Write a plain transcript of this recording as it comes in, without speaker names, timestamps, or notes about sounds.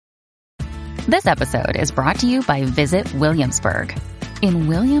This episode is brought to you by Visit Williamsburg. In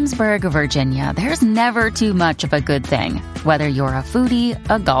Williamsburg, Virginia, there's never too much of a good thing. Whether you're a foodie,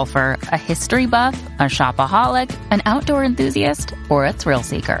 a golfer, a history buff, a shopaholic, an outdoor enthusiast, or a thrill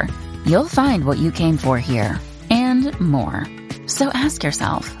seeker, you'll find what you came for here and more. So ask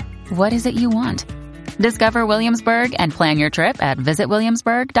yourself, what is it you want? Discover Williamsburg and plan your trip at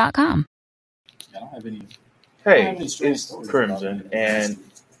visitwilliamsburg.com. I don't have any. Hey, it's Crimson, and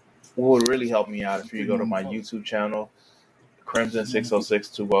what would really help me out if you go to my YouTube channel, Crimson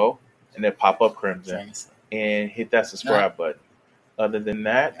 60620, and then pop up Crimson and hit that subscribe button. Other than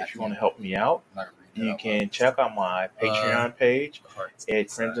that, if you want to help me out, you can check out my Patreon page at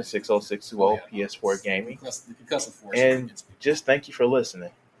Crimson 60620 PS4 Gaming. And just thank you for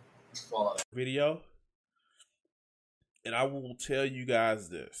listening. Video, and I will tell you guys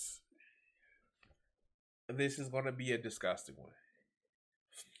this. This is going to be a disgusting one.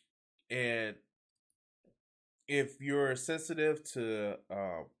 And if you're sensitive to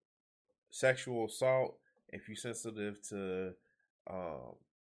sexual assault, if you're sensitive to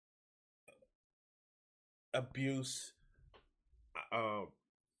abuse,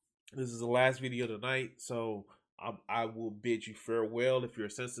 this is the last video tonight, so I will bid you farewell if you're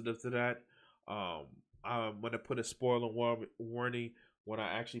sensitive to that. I'm going to put a spoiler warning when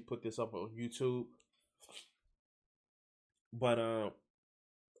I actually put this up on YouTube. But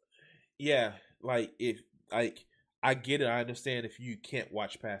yeah, I get it. I understand if you can't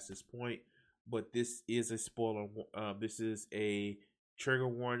watch past this point, but this is a spoiler. This is a trigger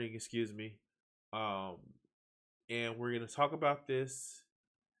warning. Excuse me. And we're gonna talk about this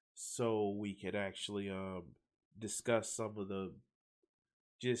so we could actually discuss some of the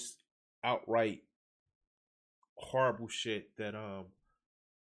just outright horrible shit that a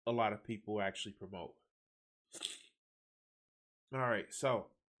lot of people actually promote. All right, so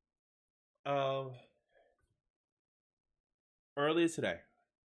earlier today,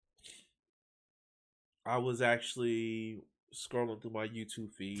 I was actually scrolling through my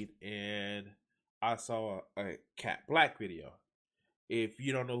YouTube feed and I saw a Cat Black video. If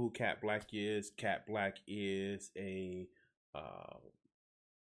you don't know who Cat Black is a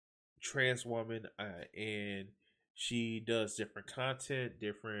trans woman, and she does different content,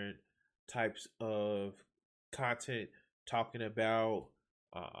 different types of content talking about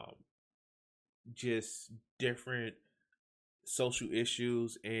just different social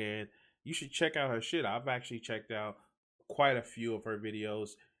issues, and you should check out her shit. I've actually checked out quite a few of her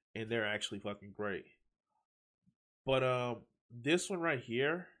videos, and they're actually fucking great. But this one right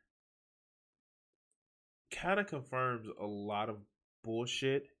here kind of confirms a lot of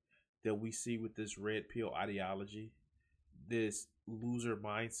bullshit that we see with this red pill ideology, this loser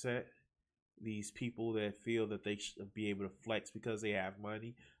mindset, these people that feel that they should be able to flex because they have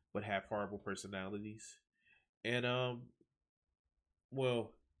money but have horrible personalities. And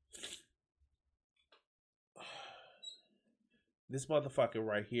well, this motherfucker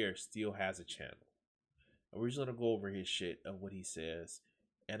right here still has a channel. And we're just gonna go over his shit and what he says.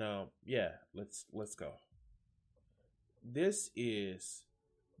 And yeah, let's go. This is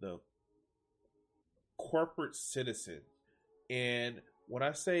the corporate citizen. And when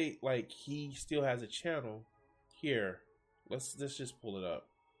I say like he still has a channel, here, let's just pull it up.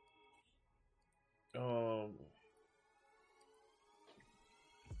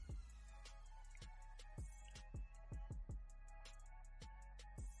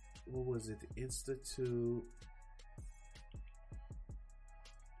 What was it? The Institute.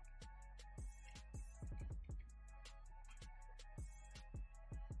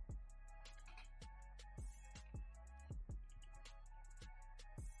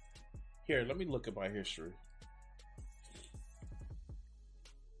 Here, let me look at my history.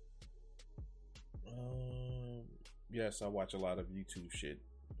 Yes, I watch a lot of YouTube shit,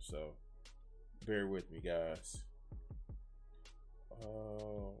 so bear with me, guys.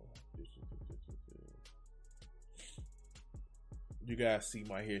 You guys see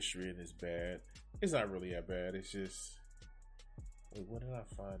my history and it's bad. It's not really that bad. It's just, wait, where did I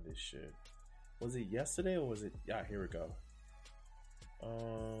find this shit? Was it yesterday or was it? Yeah, here we go.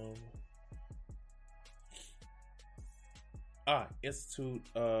 Institute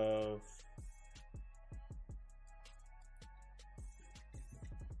of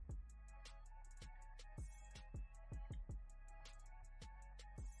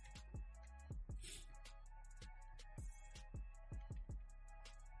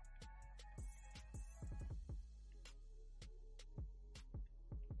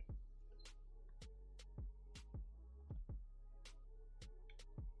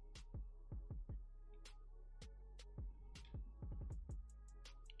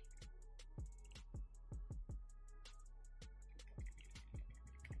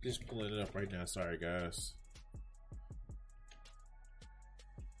Just pulling it up right now. Sorry, guys.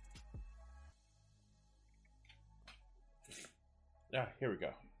 Here we go.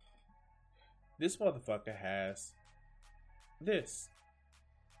 This motherfucker has this.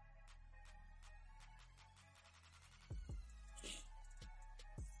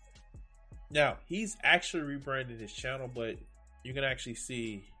 Now, he's actually rebranded his channel, but you can actually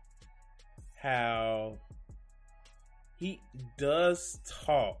see how he does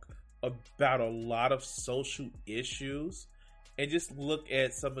talk about a lot of social issues. And just look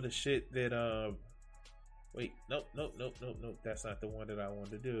at some of the shit that wait, nope. That's not the one that I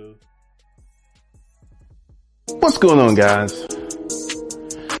wanted to do. What's going on, guys?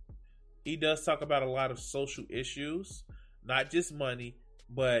 He does talk about a lot of social issues, not just money,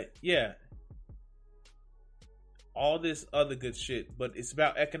 but yeah, all this other good shit. But it's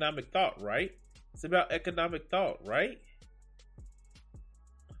about economic thought, right? It's about economic thought, right?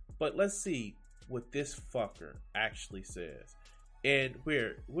 But let's see what this fucker actually says. And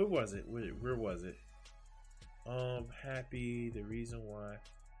where was it? Where was it? Happy, the reason why.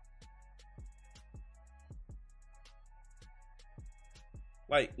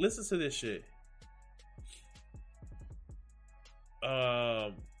 Like, listen to this shit.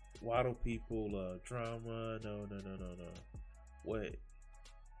 Why do people drama? No. What?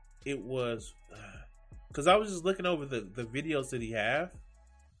 It was because I was just looking over the videos that he have,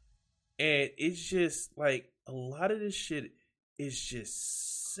 and it's just like a lot of this shit is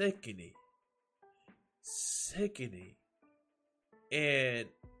just sickening. And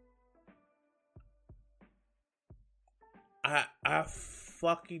I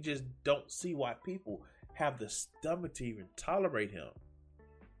fucking just don't see why people have the stomach to even tolerate him.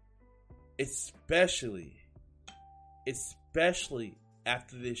 Especially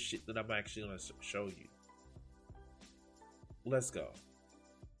after this shit that I'm actually going to show you. Let's go.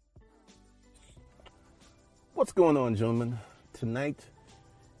 What's going on, gentlemen? Tonight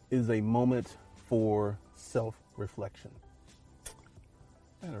is a moment for self-reflection.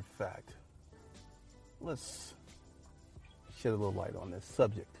 Matter of fact, let's shed a little light on this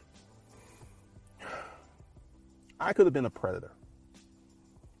subject. I could have been a predator.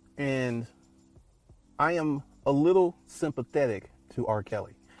 And I am a little sympathetic to R.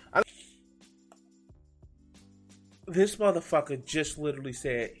 Kelly. This motherfucker just literally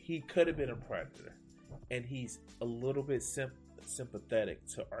said he could have been a predator. And he's a little bit sympathetic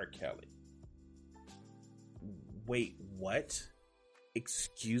to R. Kelly. Wait, what?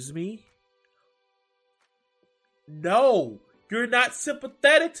 Excuse me? No, you're not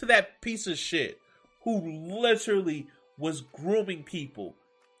sympathetic to that piece of shit who literally was grooming people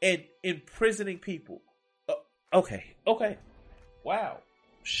and imprisoning people. Okay. Wow.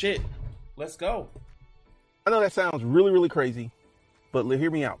 Shit. Let's go. I know that sounds really, really crazy, but hear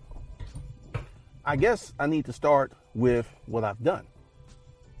me out. I guess I need to start with what I've done.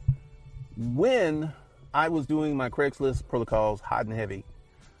 When I was doing my Craigslist protocols hot and heavy,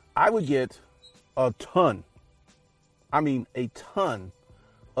 I would get a ton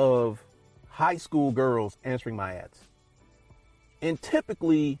of high school girls answering my ads. And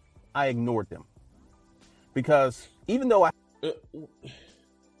typically, I ignored them. Because even though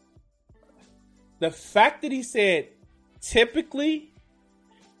the fact that he said typically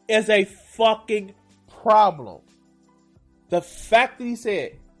is a fucking problem. The fact that he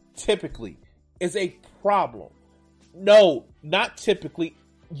said typically is a problem. No, not typically.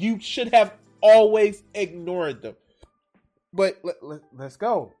 You should have always ignored them. But let's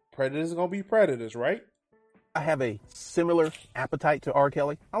go. Predators are going to be predators, right? I have a similar appetite to R.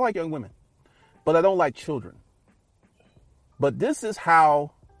 Kelly. I like young women, but I don't like children. But this is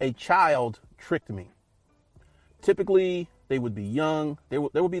how a child tricked me. Typically, they would be young. There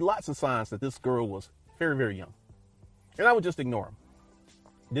would be lots of signs that this girl was very, very young. And I would just ignore them.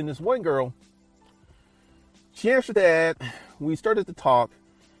 Then this one girl, she answered the ad. We started to talk,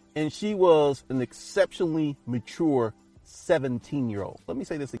 and she was an exceptionally mature 17-year-old. Let me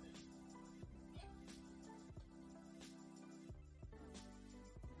say this again.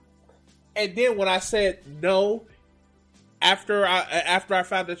 And then when I said no, after I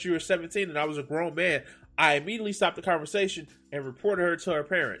found that you were 17 and I was a grown man, I immediately stopped the conversation and reported her to her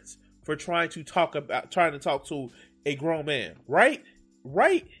parents for trying to talk to a grown man. Right?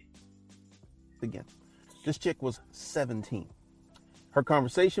 Again, this chick was 17. Her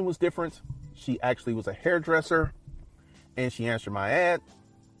conversation was different. She actually was a hairdresser, and she answered my ad.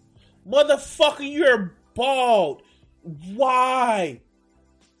 Motherfucker, you're bald. Why?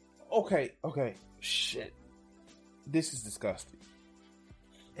 Okay. Shit. This is disgusting.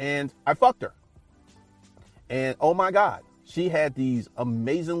 And I fucked her. And oh my God, she had these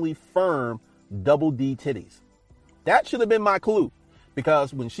amazingly firm double D titties. That should have been my clue,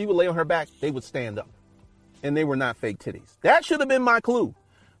 because when she would lay on her back, they would stand up, and they were not fake titties. That should have been my clue.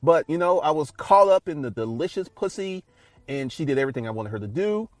 But, you know, I was caught up in the delicious pussy, and she did everything I wanted her to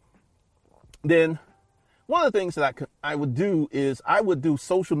do. Then one of the things that I would do is I would do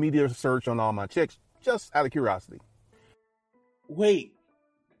social media search on all my chicks, just out of curiosity. Wait.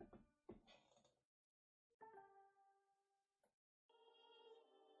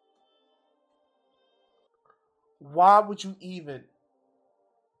 Why would you even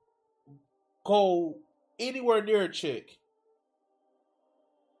go anywhere near a chick?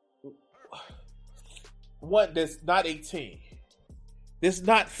 What? That's not 18. This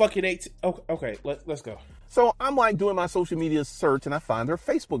not fucking 18. Okay, let's go. So I'm like doing my social media search, and I find her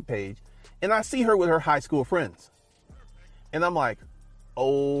Facebook page, and I see her with her high school friends. And I'm like,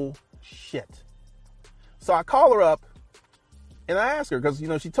 oh shit. So I call her up, and I ask her, because, you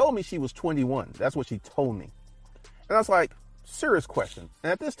know, she told me she was 21. That's what she told me. And I was like, serious question.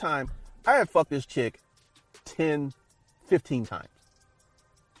 And at this time, I had fucked this chick 10, 15 times.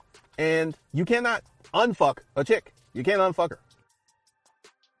 And you cannot unfuck a chick. You can't unfuck her.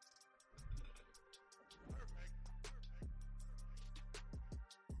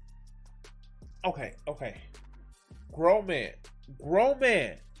 Okay. Grown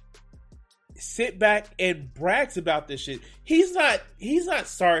man. Sit back and brags about this shit. He's not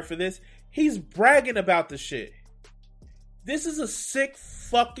sorry for this. He's bragging about the shit. This is a sick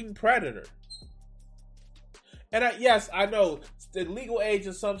fucking predator. And I know the legal age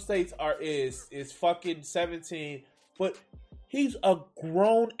in some states is fucking 17, but he's a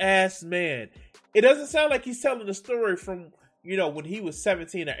grown ass man. It doesn't sound like he's telling the story from, you know, when he was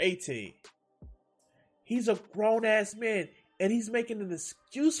 17 or 18. He's a grown ass man, and he's making an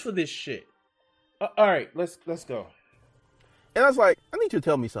excuse for this shit. All right, let's go. And I was like, I need you to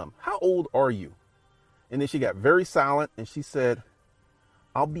tell me something. How old are you? And then she got very silent, and she said,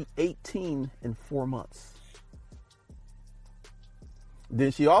 I'll be 18 in 4 months.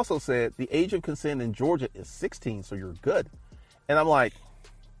 Then she also said, the age of consent in Georgia is 16, so you're good. And I'm like,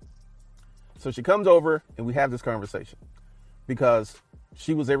 so she comes over, and we have this conversation, because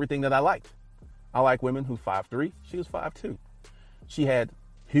she was everything that I liked. I like women who 5'3", she was 5'2". She had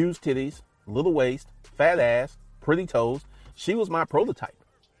huge titties, little waist, fat ass, pretty toes. She was my prototype,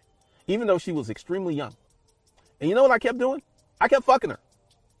 even though she was extremely young. And you know what I kept doing? I kept fucking her.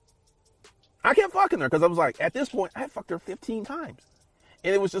 Because I was like, at this point, I had fucked her 15 times.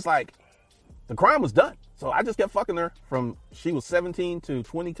 And it was just like, the crime was done. So I just kept fucking her from she was 17 to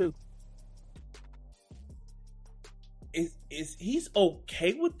 22. Is he's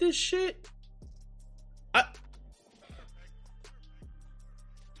okay with this shit?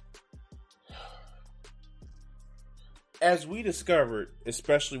 As we discovered,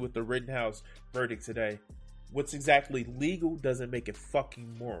 especially with the Rittenhouse verdict today, what's exactly legal doesn't make it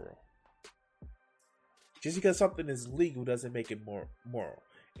fucking moral. Just because something is legal doesn't make it more moral.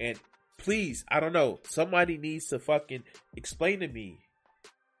 And please, I don't know, somebody needs to fucking explain to me,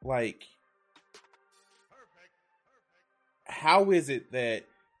 like, how is it that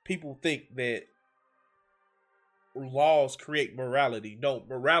people think that laws create morality? No,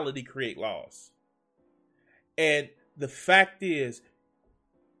 morality create laws. And the fact is,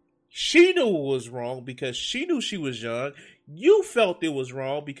 she knew it was wrong because she knew she was young. You felt it was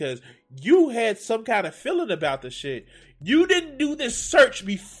wrong because you had some kind of feeling about the shit. You didn't do this search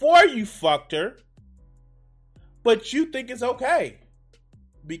before you fucked her, but you think it's okay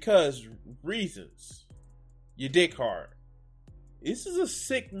because reasons. You dick hard. This is a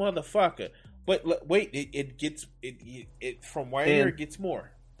sick motherfucker. But wait, it gets from where here it gets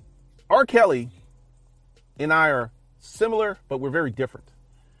more. R. Kelly and I are similar, but we're very different.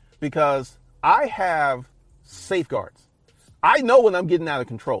 Because I have safeguards. I know when I'm getting out of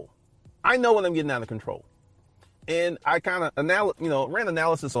control. And I kind of ran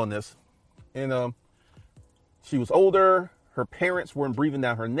analysis on this. And she was older. Her parents weren't breathing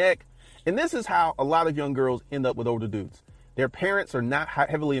down her neck. And this is how a lot of young girls end up with older dudes. Their parents are not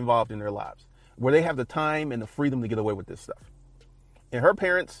heavily involved in their lives, where they have the time and the freedom to get away with this stuff. And her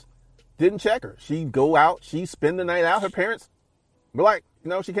parents didn't check her. She'd go out. She'd spend the night out. Her parents were like,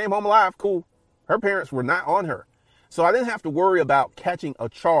 she came home alive. Cool. Her parents were not on her. So I didn't have to worry about catching a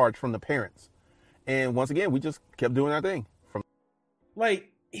charge from the parents. And once again, we just kept doing our thing.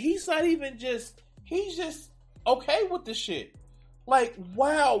 Like, he's just okay with the shit. Like,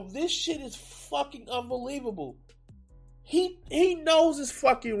 wow, this shit is fucking unbelievable. He knows it's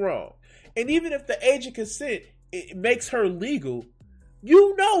fucking wrong. And even if the age of consent, it makes her legal,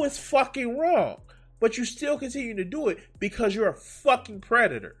 you know it's fucking wrong. but you still continue to do it because you're a fucking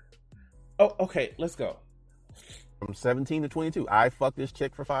predator. Oh, okay, let's go. From 17 to 22, I fucked this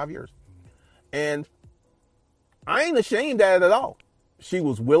chick for 5 years. And I ain't ashamed at it at all. She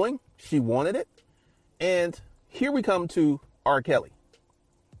was willing. She wanted it. And here we come to R. Kelly.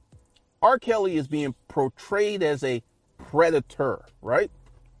 R. Kelly is being portrayed as a predator, right?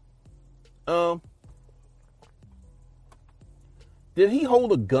 Did he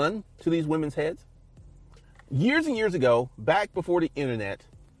hold a gun to these women's heads? Years and years ago, back before the internet,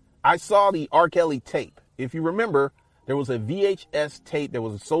 I saw the R. Kelly tape. If you remember, there was a VHS tape that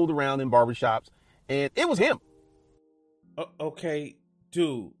was sold around in barbershops, and it was him. Okay,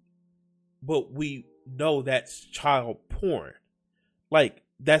 dude, but we know that's child porn. Like,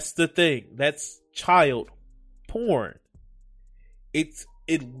 that's the thing. That's child porn. It's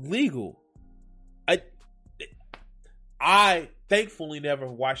illegal. I thankfully never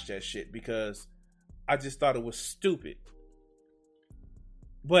watched that shit because I just thought it was stupid.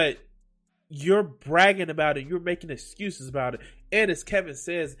 But you're bragging about it. You're making excuses about it. And as Kevin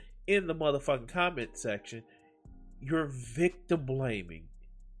says in the motherfucking comment section, you're victim blaming.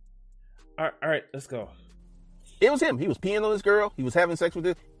 All right, let's go. It was him. He was peeing on this girl. He was having sex with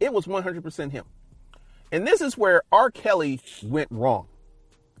her. It was 100% him. And this is where R. Kelly went wrong.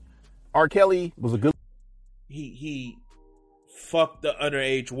 R. Kelly was a good... He fucked the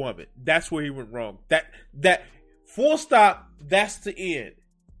underage woman. That's where he went wrong. That full stop, that's the end.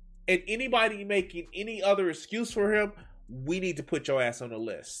 And anybody making any other excuse for him, we need to put your ass on the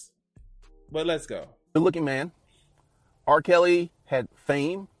list. But let's go. Good looking man. R. Kelly had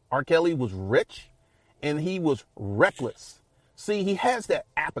fame. R. Kelly was rich. And he was reckless. See, he has that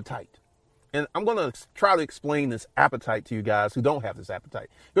appetite. And I'm going to try to explain this appetite to you guys who don't have this appetite.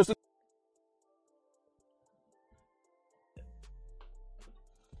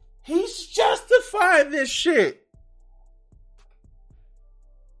 He's justifying this shit.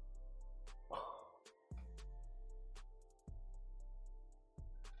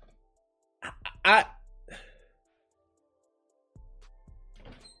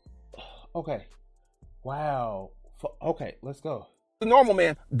 Okay. Wow. Okay, let's go. The normal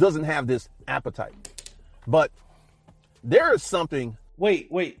man doesn't have this appetite. But there is something... Wait.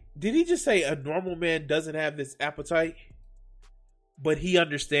 Did he just say a normal man doesn't have this appetite? But he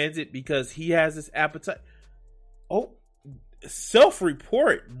understands it because he has this appetite? Oh,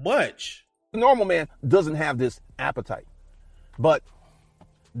 self-report much. The normal man doesn't have this appetite. But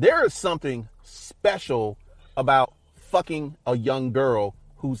there is something special about fucking a young girl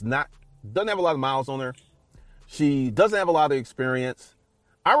who's doesn't have a lot of miles on her. She doesn't have a lot of experience.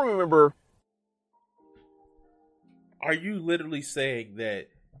 I remember... Are you literally saying that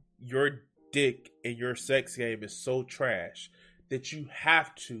your dick and your sex game is so trash that you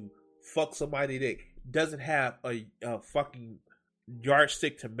have to fuck somebody that doesn't have a fucking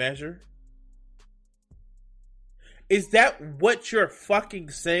yardstick to measure? Is that what you're fucking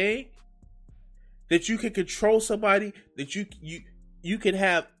saying? That you can control somebody, that you can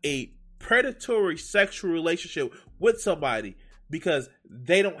have a predatory sexual relationship with somebody because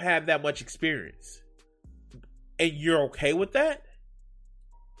they don't have that much experience. And you're okay with that?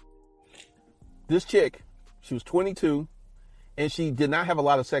 This chick, she was 22, and she did not have a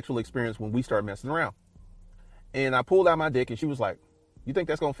lot of sexual experience when we started messing around. And I pulled out my dick, and she was like, "You think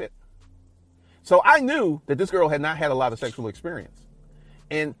that's going to fit?" So I knew that this girl had not had a lot of sexual experience.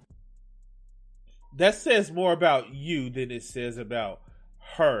 And that says more about you than it says about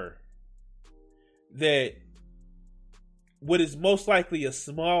her. That what is most likely a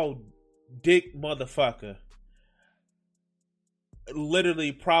small dick motherfucker,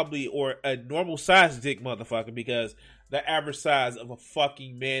 literally probably, or a normal size dick motherfucker, because the average size of a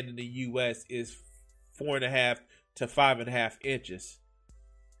fucking man in the U.S. is 4.5 to 5.5 inches.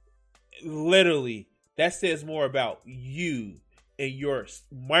 Literally, that says more about you and your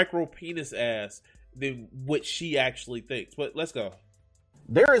micro penis ass than what she actually thinks. But let's go.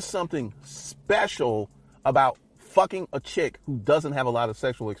 There is something special about fucking a chick who doesn't have a lot of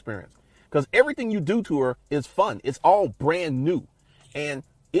sexual experience. Because everything you do to her is fun. It's all brand new. And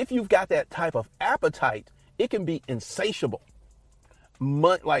if you've got that type of appetite, it can be insatiable.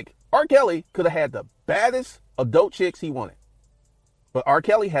 Like, R. Kelly could have had the baddest adult chicks he wanted. But R.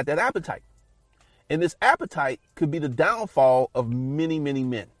 Kelly had that appetite. And this appetite could be the downfall of many, many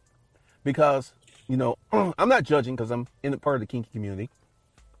men. Because, you know, I'm not judging because I'm in a part of the kinky community.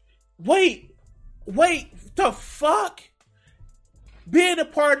 Wait, the fuck? Being a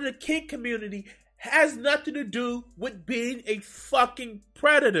part of the kink community has nothing to do with being a fucking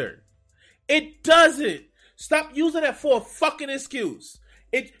predator. It doesn't. Stop using that for a fucking excuse.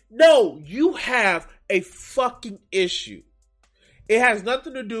 No, you have a fucking issue. It has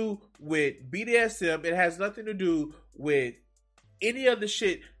nothing to do with BDSM. It has nothing to do with any other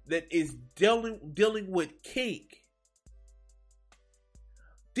shit that is dealing with kink.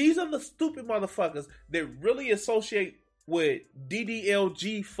 These are the stupid motherfuckers that really associate with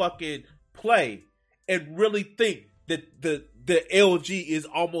DDLG fucking play and really think that the LG is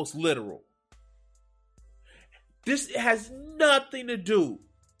almost literal. This has nothing to do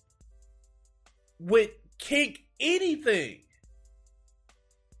with kink anything.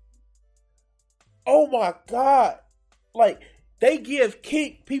 Oh my God. Like, they give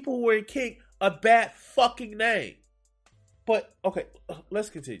kink, people who are in kink, a bad fucking name. But, okay, let's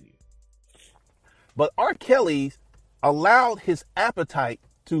continue. But R. Kelly allowed his appetite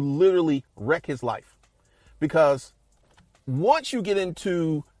to literally wreck his life. Because once you get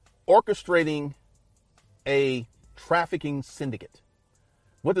into orchestrating a trafficking syndicate,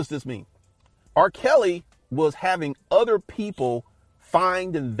 what does this mean? R. Kelly was having other people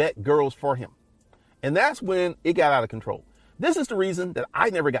find and vet girls for him. And that's when it got out of control. This is the reason that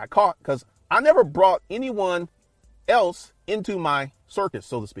I never got caught, because I never brought anyone else into my circus,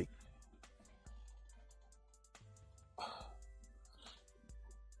 so to speak.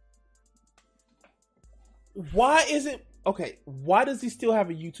 Why does he still have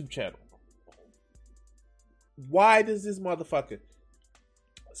a YouTube channel? Why does this motherfucker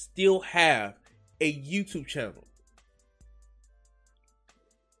still have a YouTube channel?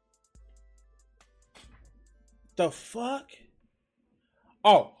 The fuck?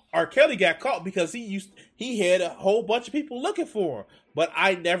 Oh, R. Kelly got caught because he had a whole bunch of people looking for him, but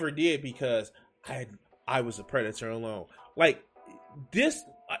I never did because I was a predator alone. Like this,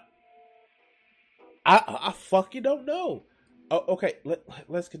 I fucking don't know. Oh, okay,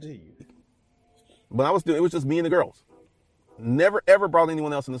 let's continue. When I was doing, it was just me and the girls. Never ever brought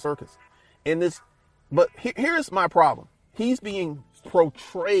anyone else in the circus. But here's my problem. He's being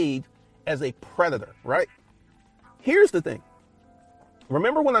portrayed as a predator, right? Here's the thing.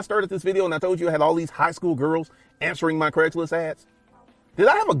 Remember when I started this video and I told you I had all these high school girls answering my Craigslist ads? Did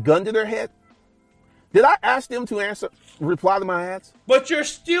I have a gun to their head? Did I ask them to reply to my ads? But you're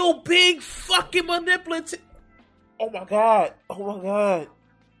still being fucking manipulative. Oh my God. Oh my God.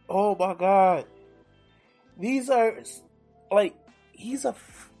 Oh my God. These are like, he's a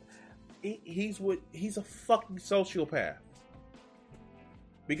fucking sociopath.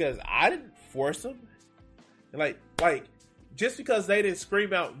 Because I didn't force him. Like, just because they didn't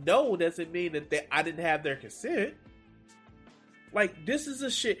scream out no doesn't mean that I didn't have their consent. Like, this is a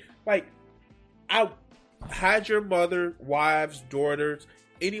shit. Like, I had your mother, wives, daughters,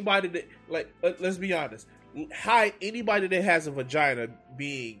 anybody that, like, let's be honest. Hide anybody that has a vagina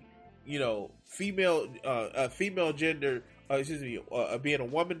being, female gender, being a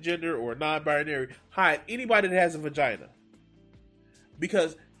woman gender or non-binary. Hide anybody that has a vagina.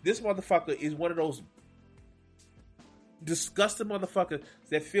 Because this motherfucker is one of those disgusting motherfuckers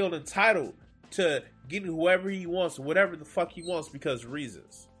that feel entitled to getting whoever he wants, whatever the fuck he wants, because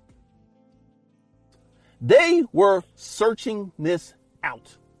reasons. They were searching this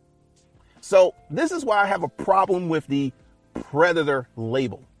out. So this is why I have a problem with the predator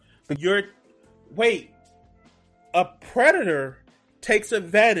label. A predator takes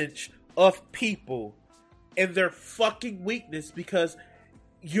advantage of people and their fucking weakness because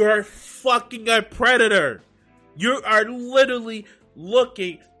you're fucking a predator. You are literally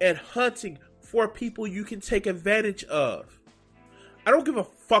looking and hunting for people you can take advantage of. I don't give a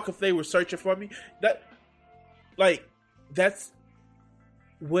fuck if they were searching for me.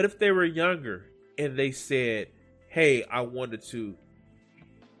 What if they were younger and they said, hey, I wanted to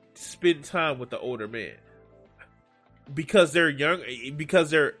spend time with the older man. Because they're young, because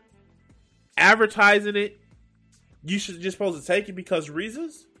they're advertising it, you should just supposed to take it because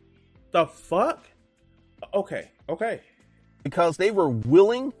reasons? The fuck? Okay. Because they were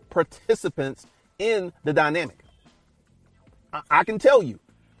willing participants in the dynamic. I can tell you.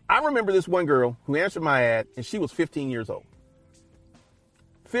 I remember this one girl who answered my ad, and she was 15 years old.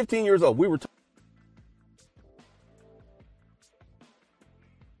 15 years old. We were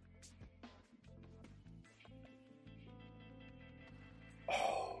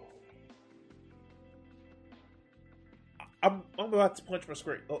I'm about to punch my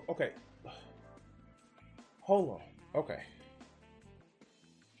screen. Oh, okay. Hold on. Okay.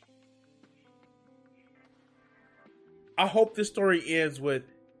 I hope this story ends with,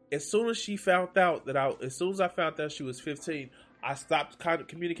 as soon as I found out she was 15, I stopped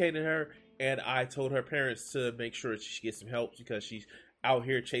communicating to her, and I told her parents to make sure she gets some help because she's out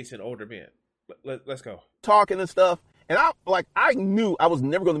here chasing older men. Let's go. Talking and stuff, And I knew I was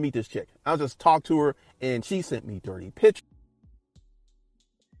never going to meet this chick. I just talked to her, and she sent me dirty pictures.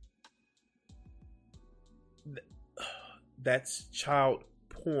 That's child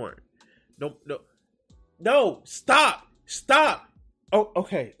porn. No, stop. Oh,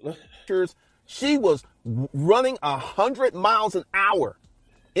 okay. She was running 100 miles an hour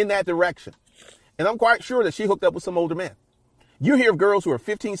in that direction. And I'm quite sure that she hooked up with some older man. You hear of girls who are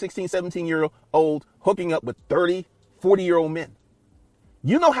 15, 16, 17-year-old hooking up with 30, 40-year-old men.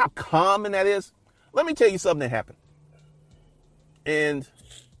 You know how common that is? Let me tell you something that happened. And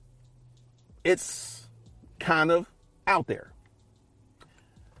it's kind of out there.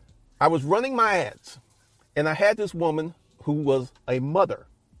 I was running my ads, and I had this woman who was a mother.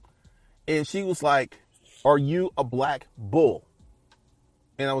 And she was like, "Are you a black bull?"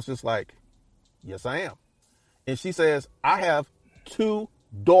 And I was just like, "Yes, I am." And she says, "I have 2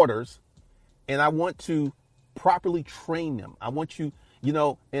 daughters, and I want to properly train them. I want you,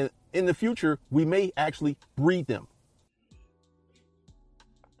 and in the future, we may actually breed them."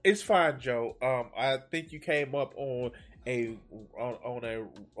 It's fine, Joe. I think you came up on the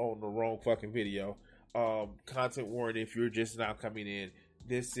wrong fucking video. Content warning if you're just now coming in.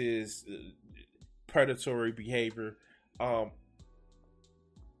 This is predatory behavior.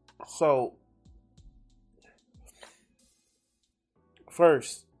 So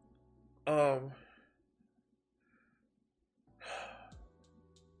first,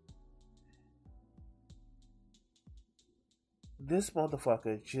 this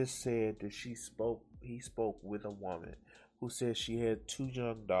motherfucker just said that he spoke with a woman who said she had 2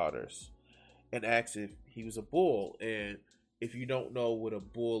 young daughters and asked if he was a bull. And if you don't know what a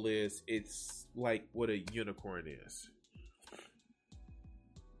bull is, it's like what a unicorn is.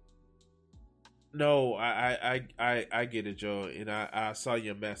 No, I get it, Joe, and I saw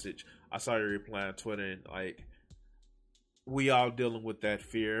your message. I saw your reply on Twitter, and like we all dealing with that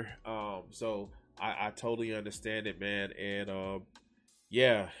fear. So I totally understand it, man. And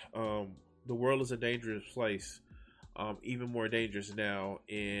the world is a dangerous place, even more dangerous now.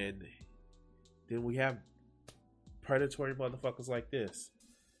 And then we have predatory motherfuckers like this.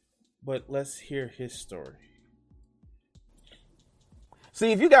 But let's hear his story.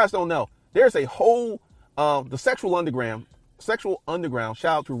 See, if you guys don't know, there's a whole the sexual underground. Shout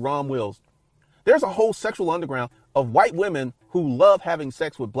out to Ron Wills. There's a whole sexual underground of white women who love having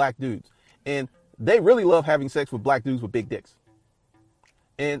sex with black dudes, and they really love having sex with black dudes with big dicks.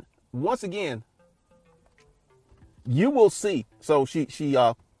 And once again, you will see. So she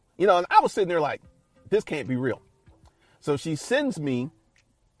and I was sitting there like, this can't be real. So she sends me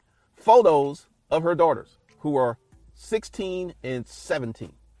photos of her daughters who are 16 and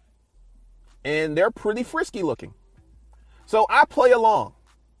 17. And they're pretty frisky looking. So I play along.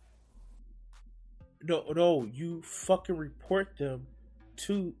 No, you fucking report them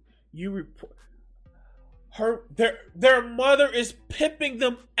to her. Their mother is pimping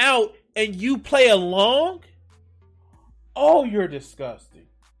them out, and you play along. Oh, you're disgusting.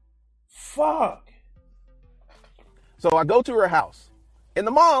 Fuck. So I go to her house, and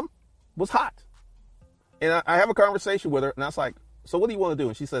the mom was hot, and I have a conversation with her, and I was like, "So what do you want to do?"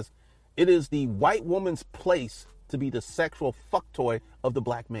 And she says, "It is the white woman's place to be the sexual fuck toy of the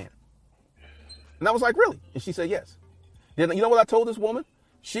black man." And I was like, "Really?" And she said, "Yes." Then you know what I told this woman?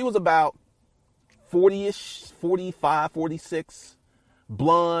 She was about 40-ish, 45, 46,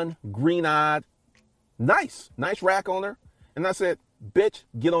 blonde, green-eyed, nice rack on her. And I said, "Bitch,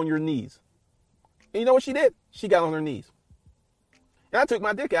 get on your knees." And you know what she did? She got on her knees. And I took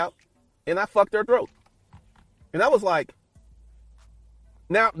my dick out, and I fucked her throat. And I was like,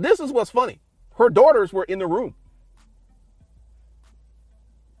 now, this is what's funny. Her daughters were in the room.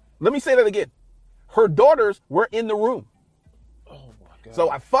 Let me say that again. Her daughters were in the room. Oh, my God. So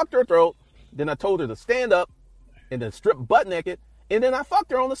I fucked her throat. Then I told her to stand up and then strip butt naked. And then I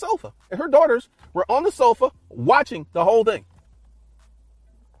fucked her on the sofa. And her daughters were on the sofa watching the whole thing.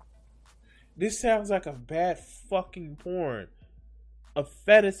 This sounds like a bad fucking porn. A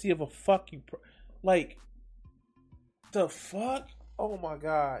fantasy of a fucking... Like, the fuck? Oh my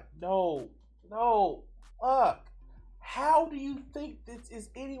God. No. Fuck. How do you think this is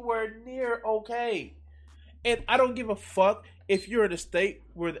anywhere near okay? And I don't give a fuck if you're in a state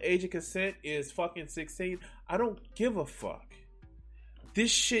where the age of consent is fucking 16. I don't give a fuck.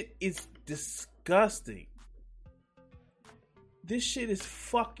 This shit is disgusting. This shit is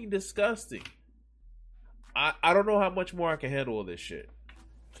fucking disgusting. I don't know how much more I can handle of this shit.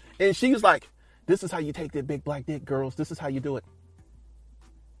 And she was like, "This is how you take that big black dick, girls. This is how you do it."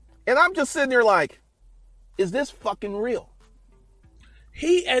 And I'm just sitting there like, is this fucking real?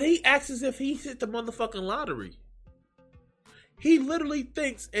 He acts as if he hit the motherfucking lottery. He literally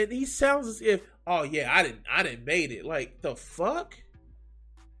thinks, and he sounds as if, oh yeah, I didn't made it. Like, the fuck?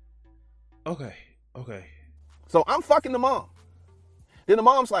 Okay. So I'm fucking the mom. Then the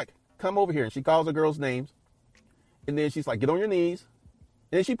mom's like, come over here. And she calls the girls' names. And then she's like, get on your knees.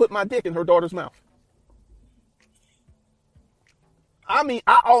 And then she put my dick in her daughter's mouth. I mean,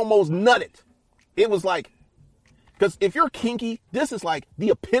 I almost nutted. It was like, because if you're kinky, this is like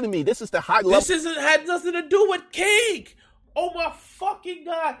the epitome. This is the high level. This had nothing to do with kink. Oh my fucking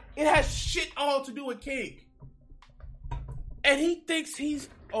God. It has shit all to do with kink. And he thinks he's,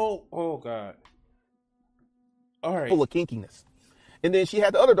 oh God. All right. Full of kinkiness. And then she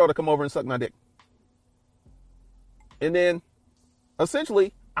had the other daughter come over and suck my dick. And then,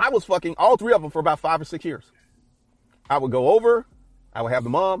 essentially, I was fucking all three of them for about 5 or 6 years. I would go over, I would have the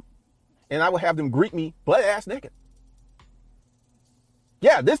mom, and I would have them greet me butt ass naked.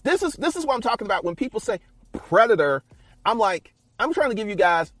 Yeah, this is what I'm talking about when people say predator. I'm like, I'm trying to give you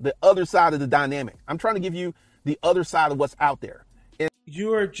guys the other side of the dynamic. I'm trying to give you the other side of what's out there. And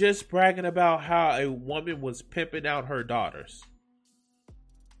you are just bragging about how a woman was pimping out her daughters.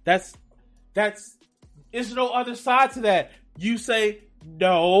 There's no other side to that. You say,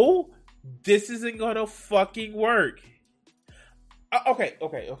 no, this isn't gonna fucking work. Okay.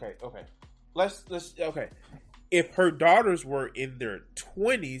 Let's okay. If her daughters were in their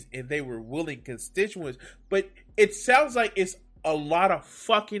 20s and they were willing constituents, but it sounds like it's a lot of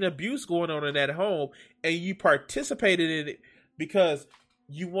fucking abuse going on in that home, and you participated in it because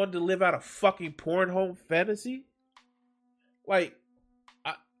you wanted to live out a fucking porn home fantasy? Like,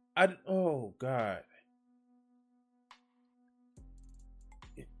 oh God.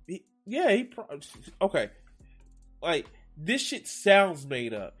 Okay. Like, this shit sounds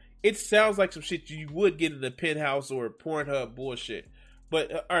made up. It sounds like some shit you would get in the Penthouse or Pornhub bullshit.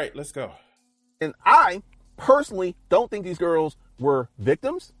 But, all right, let's go. And I personally don't think these girls were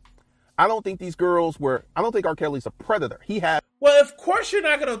victims. I don't think R. Kelly's a predator. Well, of course you're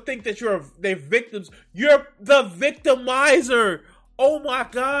not going to think that they're victims. You're the victimizer. Oh my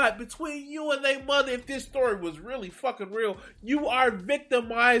God, between you and their mother, if this story was really fucking real, you are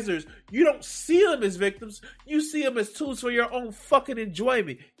victimizers. You don't see them as victims. You see them as tools for your own fucking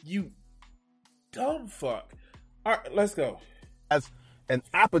enjoyment. You dumb fuck. All right, let's go. As an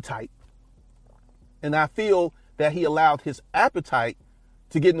appetite. And I feel that he allowed his appetite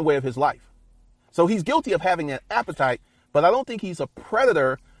to get in the way of his life. So he's guilty of having an appetite, but I don't think he's a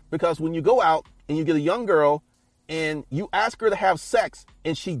predator, because when you go out and you get a young girl and you ask her to have sex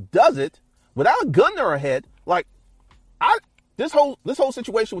and she does it without a gun to her head, like this whole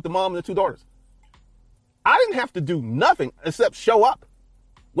situation with the mom and the two daughters, I didn't have to do nothing except show up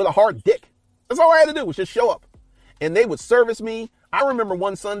with a hard dick. That's all I had to do was just show up. And they would service me. I remember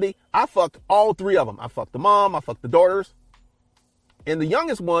one Sunday, I fucked all three of them. I fucked the mom, I fucked the daughters. And the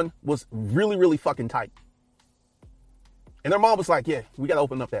youngest one was really, really fucking tight. And their mom was like, yeah, we got to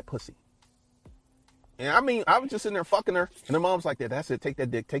open up that pussy. And I mean, I was just sitting there fucking her. And their mom's like, that's it. Take that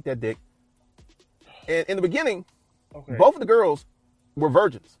dick. And in the beginning, Both of the girls were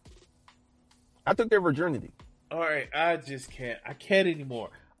virgins. I took their virginity. All right, I just can't. I can't anymore.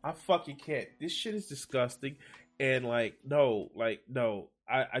 I fucking can't. This shit is disgusting. And no,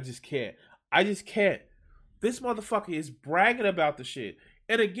 I just can't. I just can't. This motherfucker is bragging about the shit.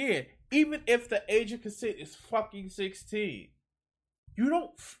 And again, even if the age of consent is fucking 16, you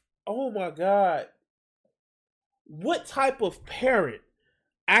don't. Oh my God. What type of parent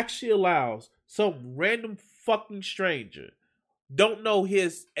actually allows some random fucking stranger, don't know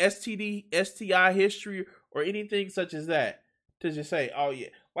his STD, STI history or anything such as that, to just say, oh yeah,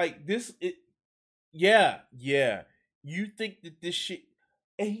 like this, yeah. You think that this shit,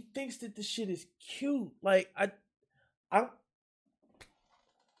 and he thinks that this shit is cute. Like, I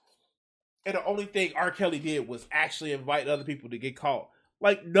and the only thing R. Kelly did was actually invite other people to get caught.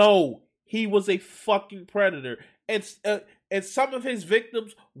 Like, no, he was a fucking predator. And some of his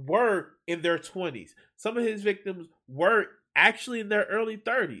victims were in their 20s. Some of his victims were actually in their early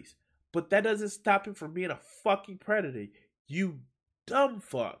 30s. But that doesn't stop him from being a fucking predator. You dumb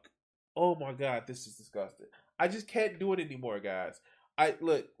fuck. Oh my God, this is disgusting. I just can't do it anymore, guys.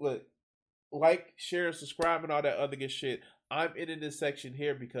 Look, like, share, subscribe, and all that other good shit. I'm in this section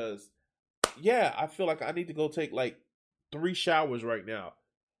here because, yeah, I feel like I need to go take 3 showers right now.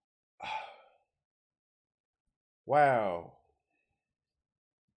 Wow.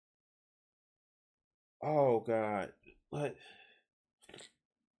 Oh God. What?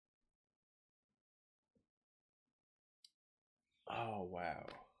 Oh wow.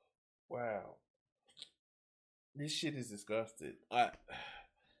 Wow. This shit is disgusting. I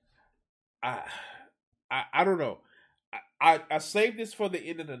don't know. I saved this for the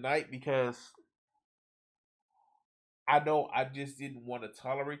end of the night because I know I just didn't want to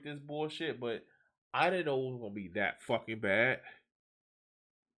tolerate this bullshit, but I didn't know it was gonna be that fucking bad.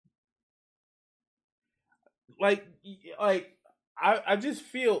 Like, I just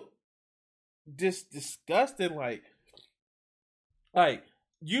feel disgusting. Like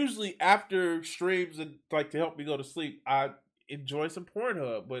usually after streams and like to help me go to sleep, I enjoy some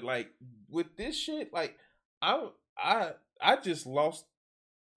Pornhub. But like with this shit, like I I I just lost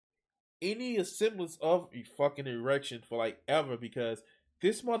any semblance of a fucking erection for like ever because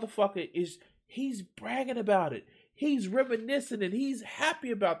this motherfucker he's bragging about it. He's reminiscing and he's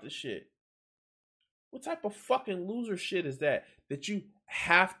happy about the shit. What type of fucking loser shit is that? That you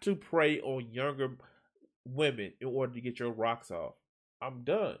have to prey on younger women in order to get your rocks off. I'm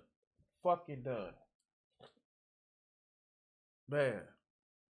done. Fucking done. Man.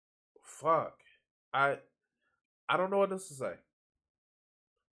 Fuck. I don't know what else to say.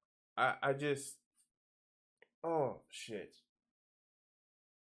 I just oh shit.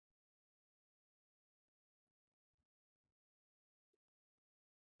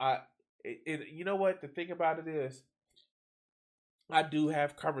 You know what the thing about it is I do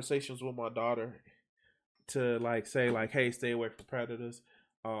have conversations with my daughter to like say like, hey, stay away from predators.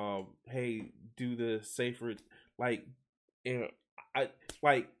 Hey, do the safer like, you know, I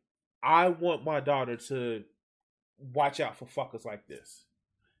like I want my daughter to watch out for fuckers like this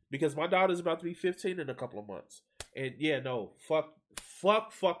because my daughter's about to be 15 in a couple of months, and yeah, no, fuck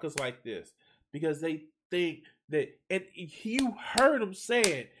fuckers like this because they think that, and you heard him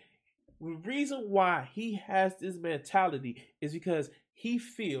saying the reason why he has this mentality is because he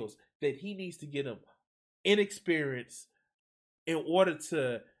feels that he needs to get him inexperience in order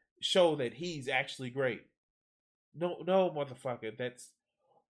to show that he's actually great. No, motherfucker.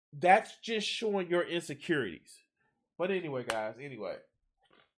 That's just showing your insecurities. But anyway, guys. Anyway,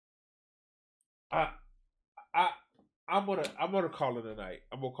 I I I'm gonna call it a night.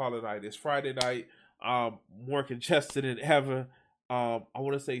 I'm gonna call it a night. It's Friday night. More congested than ever. I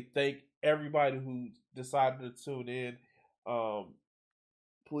want to say thank everybody who decided to tune in.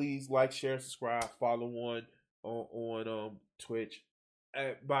 Please like, share, subscribe, follow on Twitch.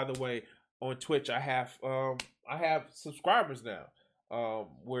 By the way, on Twitch I have subscribers now,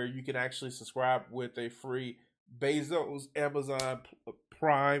 where you can actually subscribe with a free Bezos Amazon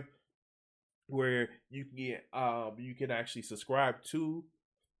Prime, where you can get you can actually subscribe to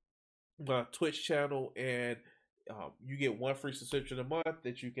my Twitch channel and you get one free subscription a month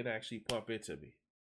that you can actually pump into me.